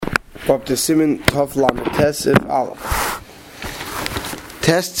Up to Siman Tov Lamed Tesif Aleph.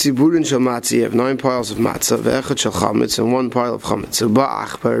 Test Ziburin Shel Matzah. You have 9 piles of matzah, ve'echad shel chametz, and 1 pile of chametz. So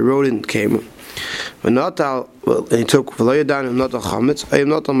Ba'ach, but a rodent came. And he took v'lo yadan and not al chametz. I am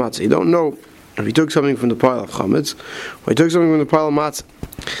not al matzah. You don't know if he took something from the pile of chametz, or he took something from the pile of matzah.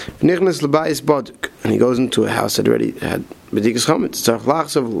 V'nichnas l'bayis baduk, and he goes into a house that already had bedikas chametz. Tzarich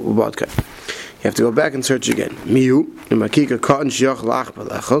lachzav l'badka. You have to go back and search again. Miu, in Makika, cotton shiach lach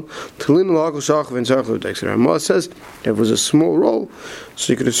balechel, Talin l'hakol shach v'enzarch l'udex. Ramah says there was a small roll,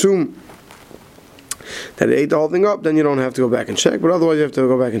 so you could assume that it ate the whole thing up, then you don't have to go back and check, but otherwise you have to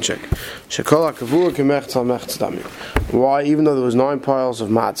go back and check. Shekol ha'kavur k'mechz al-mechz dami. Why, even though there was 9 piles of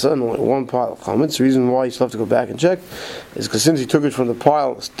matzah and only 1 pile of chametz, the reason why you still have to go back and check is because since he took it from the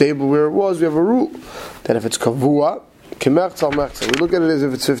pile stable where it was, we have a rule that if it's kavua, k'mechz al-mechz, we look at it as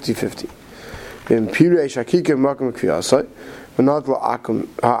if it's 50-50. In Pirei Shakika Makam Kviyasai, but not La'akum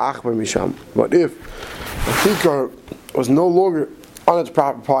Ha'achbar Misham. But if the Kikar was no longer on its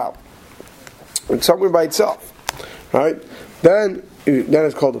proper pile, it's somewhere by itself, right? Then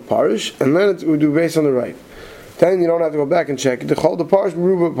it's called a parish, and then we do based on the right. Then you don't have to go back and check it. They call the parish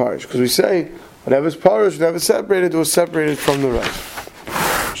Meruba parish, because we say whatever's parish, whatever's separated, was separated from the right.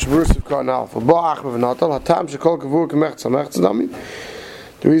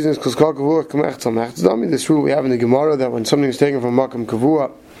 The reason is because kol kavua k'mechz al-mechz dami. This rule we have in the Gemara that when something is taken from makam kavua,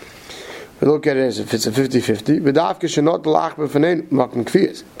 we look at it as if it's a 50-50. But dafka shenot l'ach b'fanein makam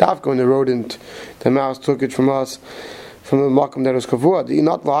kfiyas. Dafka when the rodent, the mouse took it from us, from the makam that was kavua. The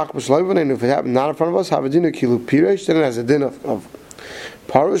not l'ach b'shloi b'fanein. If it happened not in front of us, have a din of kilu piresh. Then it has a din of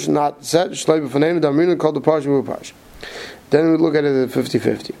parush, not set shloi b'fanein. Damrina called the parush and parush. Then we look at it as a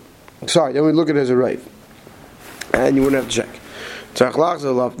 50-50. Sorry, then we look at it as a rave, and you wouldn't have to check. Tzarich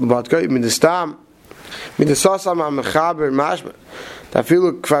lachzav l'badka midestam midesasam ha'mechaber mashma.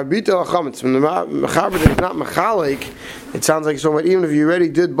 Tafilu kvar bitel ha'chametz. When the mechaber is not mechalik, it sounds like so. Even if you already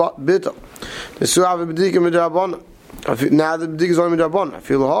did bitel, the suave b'dika midrabana. Now the b'dika is only midrabana. I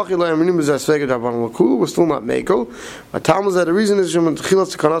feel hachi lo yaminim b'zeh sveiker drabana l'kulu. We're still not mekel. But Talmud said the reason is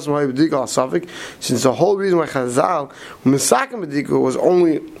chilas tekanas m'hay b'dika al safik. Since the whole reason why Chazal misakim b'dika was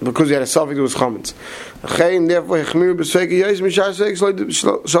only because he had a safik that was chametz. Therefore,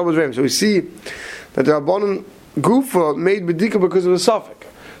 so we see that the Rabbanon Gufa made B'dika because of a suffix.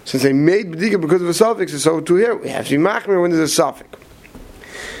 Since they made B'dika because of a suffix, so to here we have to be machmir when there's a suffix.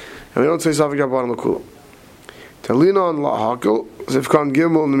 And we don't say suffix Rabbanon L'Kula. Talina on La'hakel, Zivkan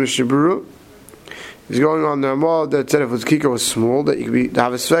Gimel in the Mishnah Berurah, is going on the Ramah that said if his kikar was small, that you could be to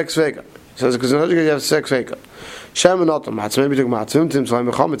have a svek. So because in other case you have a svek. Shema not the matzah, maybe he took matzah, Tim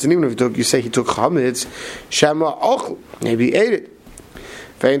Shalom chametz, and even if you say he took chametz, Shema ochel, maybe he ate it.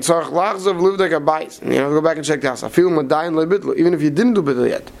 Vein tzarich lachzav livdek abayis, and you have to go back and check the house. I feel madayin lebitlu, even if you didn't do bitlu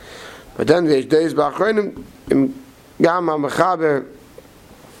yet. But then the days ba'achronim gam ha'mechaber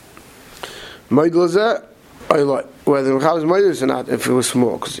moedel zeh, whether the mechaber is moedel or not, if it was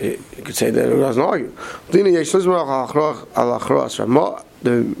small, because you could say that it doesn't argue. Dina yesh lizmer al achros ramah.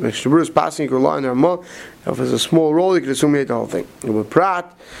 The Mishnah Berurah is passing, you can rely on the Ramah. If it's a small roll, you can assume you ate the whole thing. You would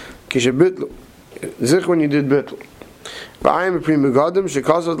prat, kishe bitlu. Zich when you did bitlu. Ba'ayim b'pri megadim,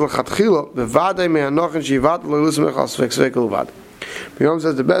 shekazot l'chatchila, bevadei me'anochin shivat l'lismech al svek sveka l'vad. B'yom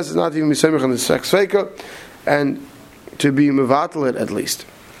says the best is not even misemech on the svek sveka, and to be mevatel it at least.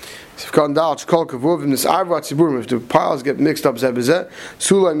 If the piles get mixed up,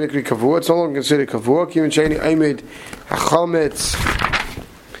 sulai mikri kavur, it's no longer considered kavur. Kivin sheni aimed hachametz.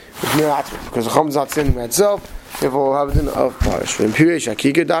 Because the chametz is not sitting by itself, therefore we'll have a din of parish. When pirei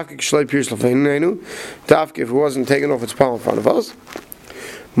shakika, dafke k'shloi pirish l'feinenu, dafke if it wasn't taken off its pile in front of us.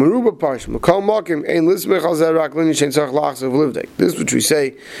 Meruba parish, m'kol makim ein lismech al zeh rak l'ni shein tzarich lachzav livdek. This is what we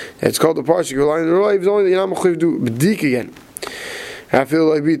say. It's called the parish. You rely on the roy. It's only that you're not mechuyev to do b'dik again. I feel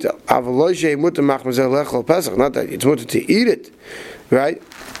like bitel. Avaloi shei mutter machmazel lechol pesach. Not that it's mutter to eat it, right?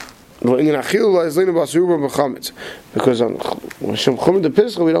 Because on Shem Chumid the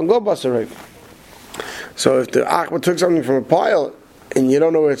Pischa we don't go Basarek. So if the Achma took something from a pile and you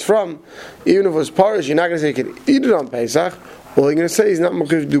don't know where it's from, even if it was parish, you're not going to say you can eat it on Pesach. All you're going to say is not mechuyev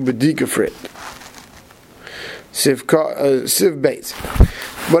to do bedika for it. Siv Beis.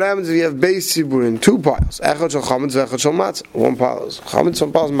 What happens if you have Beis Sibur in 2 piles? Echad shel chametz, echad shel matzah. 1 pile is chametz,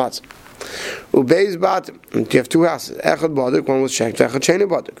 1 pile is matzah. Ubeis batim. You have 2 houses. Echad baduk, 1 was checked. Echad sheni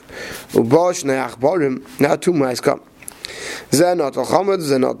baduk. Ubosh ne'ach barim. Now 2 mice come. Zeh not al chametz,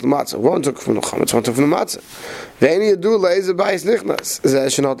 zeh not al matzah. 1 took from the chametz, 1 took from the matzah. Ve'eni yadu le'eze bayis nichnas. Zeh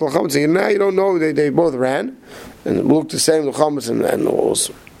shenot al chametz. Now you don't know. They both ran and looked the same. The chametz and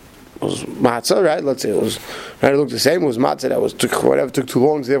also was matzah, right? Let's say it was, right, it looked the same. It was matzah that took too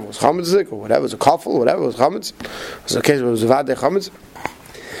long. Therefore, it was chametz, or whatever was a kafel, whatever was chametz. It was a case where it was vadei chametz.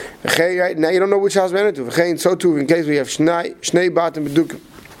 Right now, you don't know which house went into. So too, in case we have shnei batim bedukim,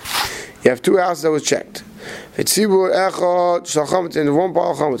 you have two houses that was checked. V'tzibur echad shal chametz in the one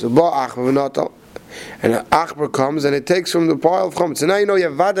pile of chametz. Ba achbar v'natal. And an achbar comes and it takes from the pile of chametz. So now you know you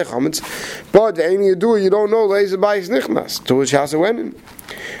have vadei chametz, but the any you do, you don't know leizer bayis nichnas to which house it went in.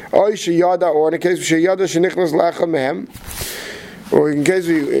 Or in the case of sheyada shenichnas lachad mehem, or in case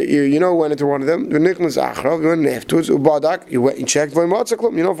you know went into one of them, the nichnas achrav, you went in afterwards, ubadak, you went and checked for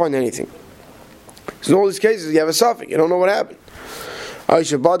matzaklum, you don't find anything. So in all these cases, you have a suffix, you don't know what happened. Or what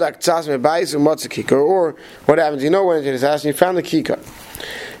happens? You know when into his house and you found the kikar.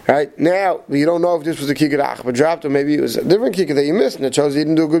 Right? Now, you don't know if this was the kikar achbar dropped, or maybe it was a different kikar that you missed and it shows you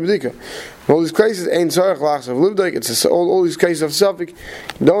didn't do a good b'dika. In all these cases, ain't tzarech lachs of livdaik, it's all these cases of suffix,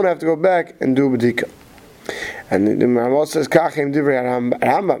 you don't have to go back and do b'dika. And the Rambam says, Kachem divrei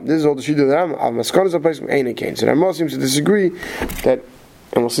Rambam, this is all the shita of the Rambam, al maskonos of place ain't again. So the Rambam seems to disagree that,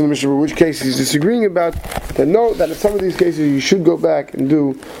 and we'll see in the Mishnah which cases he's disagreeing about, that in some of these cases you should go back and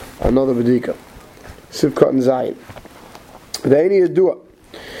do another b'dika. Sivkot and Zayin. The Eini is dua.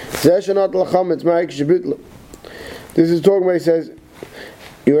 This is talking about, he says,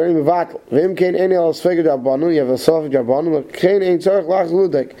 you are in mevatel. V'im kein eni al sfeger d'abanu, you have a sfeger d'abanu, but kein ein tzarech lachs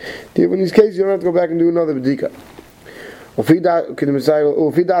ludek. In these cases, you don't have to go back and do another b'dika. Ufi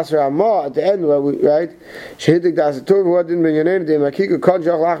das Ramah at the end, right? Shehidik das Tur, who didn't bring your name, the makika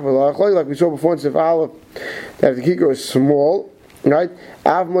konjach lachvel, like we saw before in Sif Aleph, that the kika was small, right?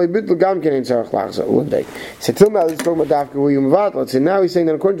 Av moi bitl gam kein ein tzarech lachs ludek. So till now he's talking about dafka where you mevatel. So now he's saying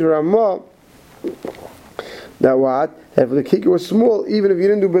that according to Ramah, that what? That if the kikar was small, even if you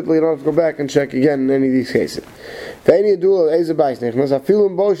didn't do bittul, you don't have to go back and check again in any of these cases. Even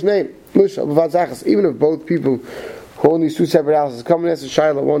if both people who own these two separate houses come in as a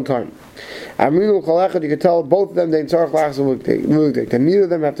child at one time, you can tell both of them that neither of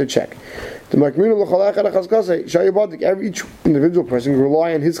them have to check. Every each individual person can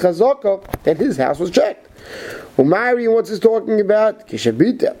rely on his chazakah that his house was checked. What's this talking about? He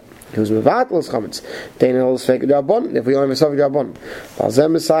was mevatel his chametz. They know his fake d'abon. If we only have a suffix d'abon,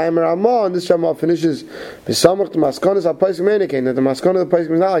 Balzem Messiah Ramah, and this Ramah finishes besamach the maskonas al paiskim enikein, that the maskona of the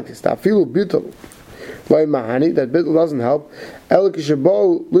paiskim is not like this. That filu bittul loy mahani, that bittul doesn't help. El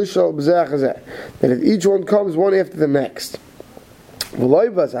kishabo lishal b'zeh chazeh, that if each one comes one after the next.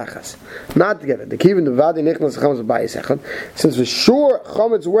 Not together. The kivin the vadi nichnas chametz b'ayis. Since for sure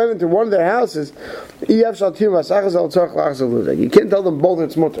chametz went into one of their houses, you can't tell them both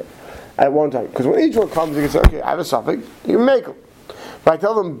it's mutter at one time, because when each one comes, you can say, okay, I have a suffix, you can make them. But I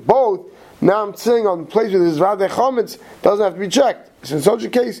tell them both, now I'm sitting on the place where this vadi chametz doesn't have to be checked. So in such a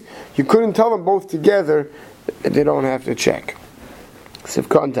case, you couldn't tell them both together; they don't have to check. Sif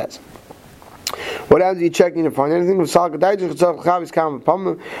contest. What happens if you check and you don't find anything? I think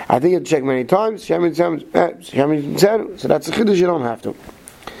you have to check many times. So that's a chiddush, you don't have to.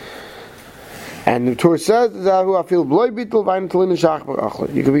 And the Torah says, you can be told that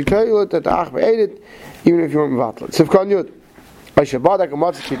the achbar ate it, even if you weren't mevatel.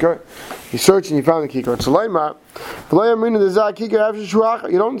 You searched and you found the kikar.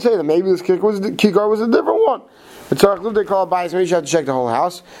 You don't say that maybe this kikar was a different one. They call it bias. Maybe you have to check the whole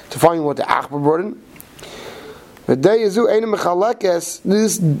house to find what the achbar brought in. The day is this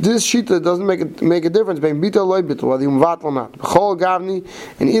shita doesn't make a difference between bita loy bita, whether you mevatel or not. B'chol gavni,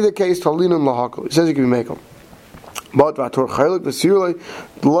 in either case talin and lahakol. It says you can make them. But vator chaylik v'sirulay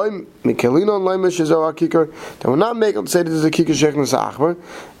loy mikelino and loy mishazo hakikar. They will not make them say this is a kikar shechnas achbar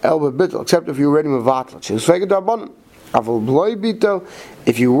el b'bita, except if you already mevatel. She's fake darban. Aval loy bita,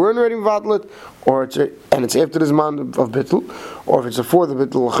 if you weren't already mevatel, or it's after this man of bittul, or if it's before the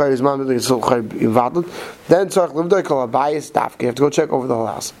bittul, this man it's still mevatel, then tzarich livdei kol abayis dafka. You have to go check over the whole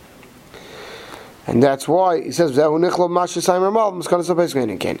house. And that's why he says, and that's why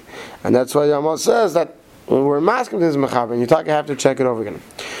Yamal says that when we're masking this mechaber, and you have to check it over again.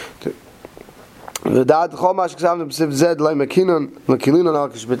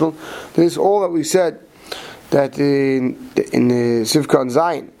 This is all that we said, that in the Sivka and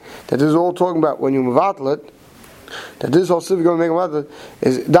Zayin, that this is all talking about when you mevatel it, that this whole Sivka going to make a mevatel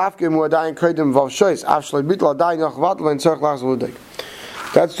is dafke muadayin kredim vav shoyis afshloi bitl adayin noch mevatel and tzarich lachs ludek.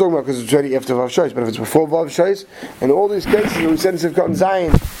 That's talking about because it's already after vav shoyis, but if it's before vav shoyis, and all these cases we said in Sivka and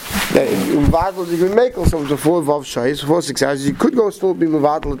Zayin that if you mevatel you can make also before vav shoyis, before 6 hours you could go still be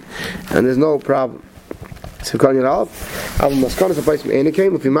mevatel and there's no problem. So can you help? Al maskana sa place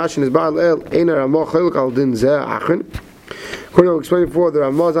enikein if you mashin is ba'al el einer amor chiluk al din zeh achin According to explain before, the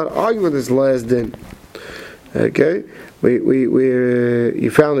Ramah is not arguing with this last din. Okay,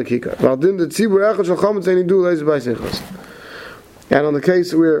 you found the kikar. And on the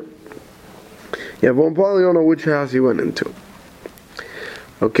case where you have one part, you don't know which house he went into.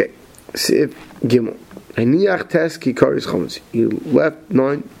 Okay, see if Gimel. You left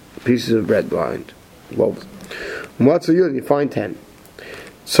 9 pieces of bread behind. Loaves. What's a yud? You find 10.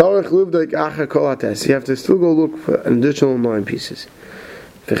 You have to still go look for an additional 9 pieces.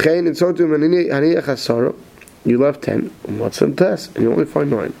 You left 10. What's a test? And you only find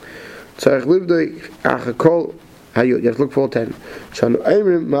 9. You have to look for all 10.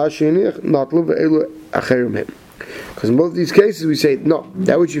 Because in both these cases we say, no,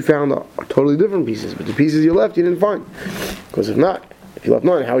 that which you found are totally different pieces, but the pieces you left you didn't find. Because if not, if you left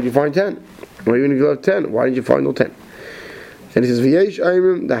 9, how would you find 10? Or even if you left 10, why did you find all 10? Then he says, V'yesh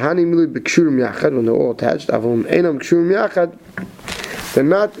ayrim dahani milu b'kshurim yachad, when they're all attached, avon einam kshurim yachad, they're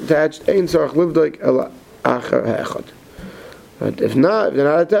not attached, ein sarach livdoik ela achar ha'echad. But if not, if they're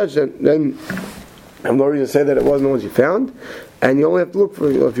not attached, then I'm not reason to say that it wasn't the ones you found, and you only have to look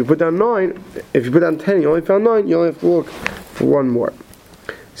for, if you put down 9, if you put down 10, you only found 9, you only have to look for one more.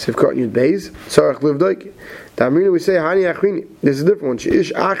 Sivkot Yud Beis, Sarach Livdoik. Damrina we say, Hani Achrini. This is a different one.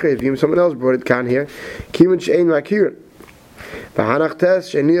 She'ish Achev, someone else brought it, can here. Kiman She'ein Makirin. V'hanach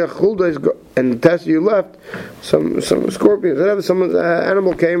test, She'niach Chuldois, and the test you left, some scorpions, whatever, some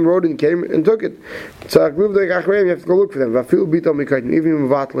animal came, rodent came, and took it. Sarach Livdoik Achreim, you have to go look for them. V'afil Bito Mikaitin, even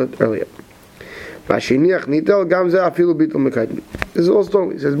Mvatl it earlier. This is also,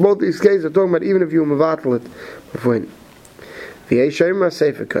 he says, both these cases are talking about even if you mevatel it beforehand. It's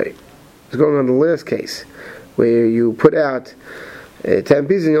going on the last case, where you put out 10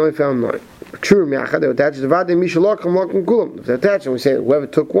 pieces and you only found 9. True, they were attached. If they're attached, and we say whoever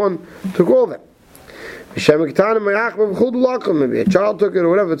took one, took all of them. Maybe a child took it or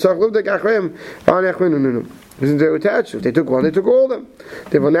whatever. Isn't they attached? If they took one, they took all of them.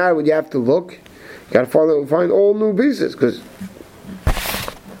 Therefore, now when you have to look, you got to find all new pieces, because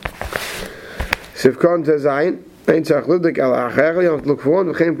Sivkon Tezayin, you have to look for one.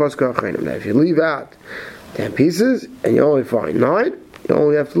 Now, if you leave out 10 pieces and you only find 9, you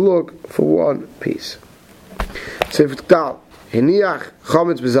only have to look for one piece. Sivktal, Hiniach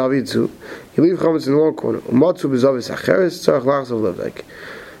Chametz B'Zavitzu, you leave Chametz in one corner. Umatzu B'Zavis Acheres, Tzarech Lachzav Levdek.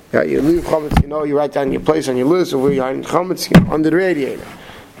 Yeah, you leave Chametz, you write down your place on your list of where you're hiding Chametz under the radiator.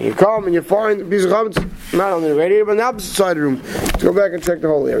 And you come and you find a piece of Chametz, not on the radiator, but on the opposite side of the room. Let's go back and check the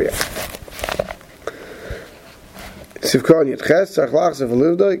whole area. Sivkon Yitches, Tzarech Lachzav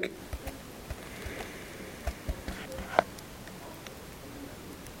Levdek.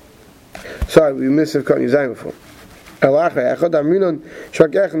 Sorry, we missed Sivkon Yitzayin before. That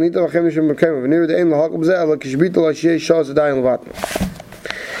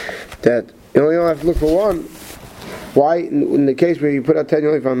you only have to look for one. Why? In the case where you put out 10, you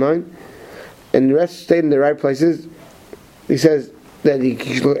only found 9, and the rest stayed in the right places. He says that they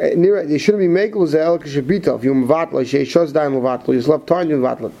shouldn't be makel zel k'shabita. If you mevatl, she shows down mevatl. You just left time you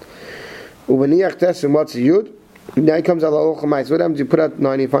mevatl. Uvaniach test and what's the yud? Now he comes out of the What happens? You put out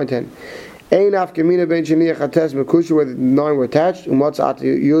 9, you find 10. Ein afkamina ben sheniach ates mekusha, where the 9 were attached. What's at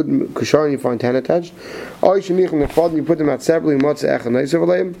yud kushar, and you find 10 attached. Or you sheniach and the father, you put them out separately. What's echan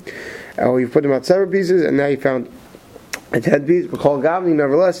neisev, or you put them out separate pieces, and now you found a 10 piece. But call gavni,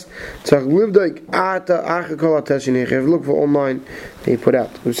 nevertheless. So livdoik ata achakol ates sheniach. You have to look for all 9 that you put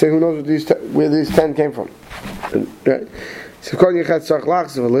out. We say, who knows where these 10 came from? Right. So this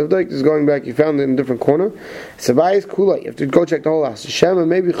is going back, you found it in a different corner. Sabai is kula, you have to go check the whole house. Shema,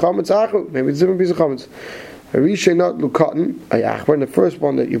 maybe chametz achu, maybe it's a different piece of chametz. A rishay not lukaten, a achbar, and the first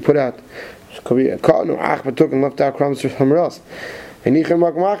one that you put out, it could be a cotton or achbar took and left out crumbs for somewhere else. And maybe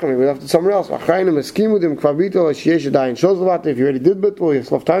we left it somewhere else. Achayim, a scheme with him, kvavito, a shiesh dayin, shows the battle, if you already did battle, you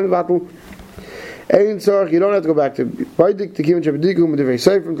have left time to battle. You don't have to go back to Baidik to Kim Chabadikum with the very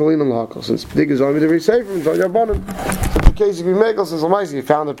safe from Talin and Lahakal. Since Baidik is only the very safe from Talin and Lahakal. So in the case if you make us as Lamaisi, you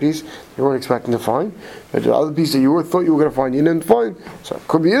found a piece you weren't expecting to find, but the other piece that you thought you were going to find, you didn't find. So it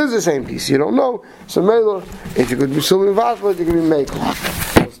could be it is the same piece, you don't know. So Mela, if you could be still in Vaslet, you could be Mekel.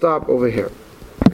 We'll stop over here.